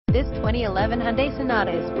This 2011 Hyundai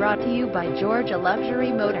Sonata is brought to you by Georgia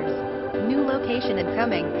Luxury Motors. New location in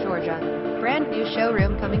Cummings, Georgia. Brand new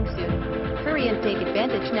showroom coming soon. Hurry and take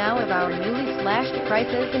advantage now of our newly slashed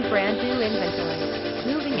prices and brand new inventory.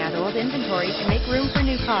 Moving out old inventory to make room for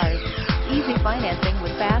new cars. Easy financing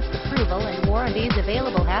with fast approval and warranties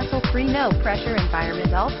available. Hassle-free, no-pressure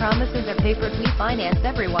environment. All promises are papered. We finance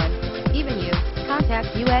everyone, even you.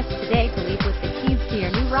 Contact us today to leave with the keys to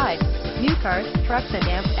your new ride. New cars, trucks, and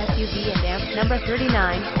AMP SUV and AMP number 39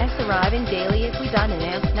 S arriving daily. If we done an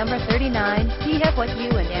AMP number 39, we have what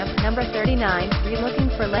you and AMP number 39 you're looking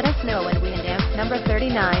for. Let us know and we and AMP number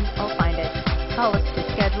 39 will find it. Call us to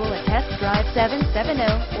schedule a test drive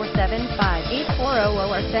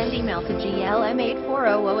 770-475-8400 or send email to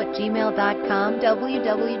glm8400@gmail.com.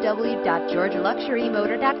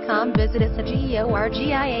 www.georgialuxurymotor.com. Visit us at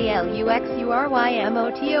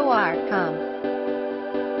georgialuxurymotor.com.